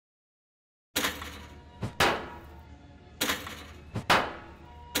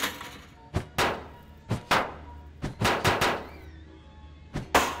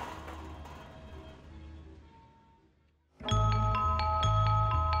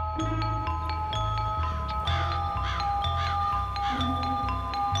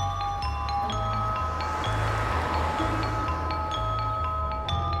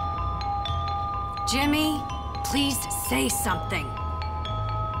Jimmy, please say something.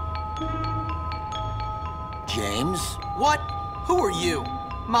 James? What? Who are you?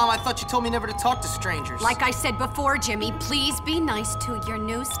 Mom, I thought you told me never to talk to strangers. Like I said before, Jimmy, please be nice to your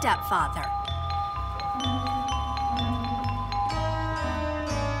new stepfather.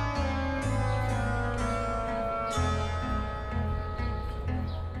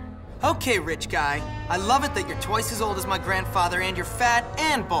 Okay, rich guy. I love it that you're twice as old as my grandfather and you're fat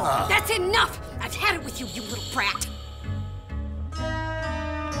and bald. That's enough! I've had it with you, you little brat.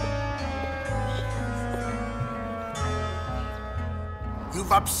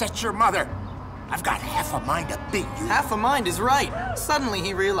 You've upset your mother. I've got half a mind to beat you. Half a mind is right. Suddenly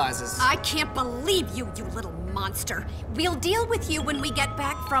he realizes. I can't believe you, you little monster. We'll deal with you when we get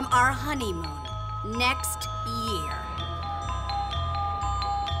back from our honeymoon. Next year.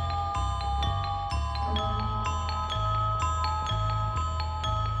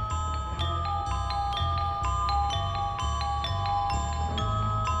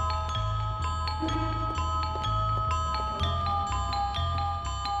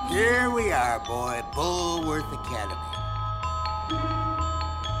 Here we are, boy. Bullworth Academy.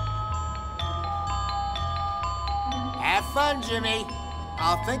 Have fun, Jimmy.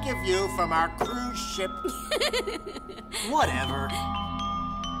 I'll think of you from our cruise ship. Whatever.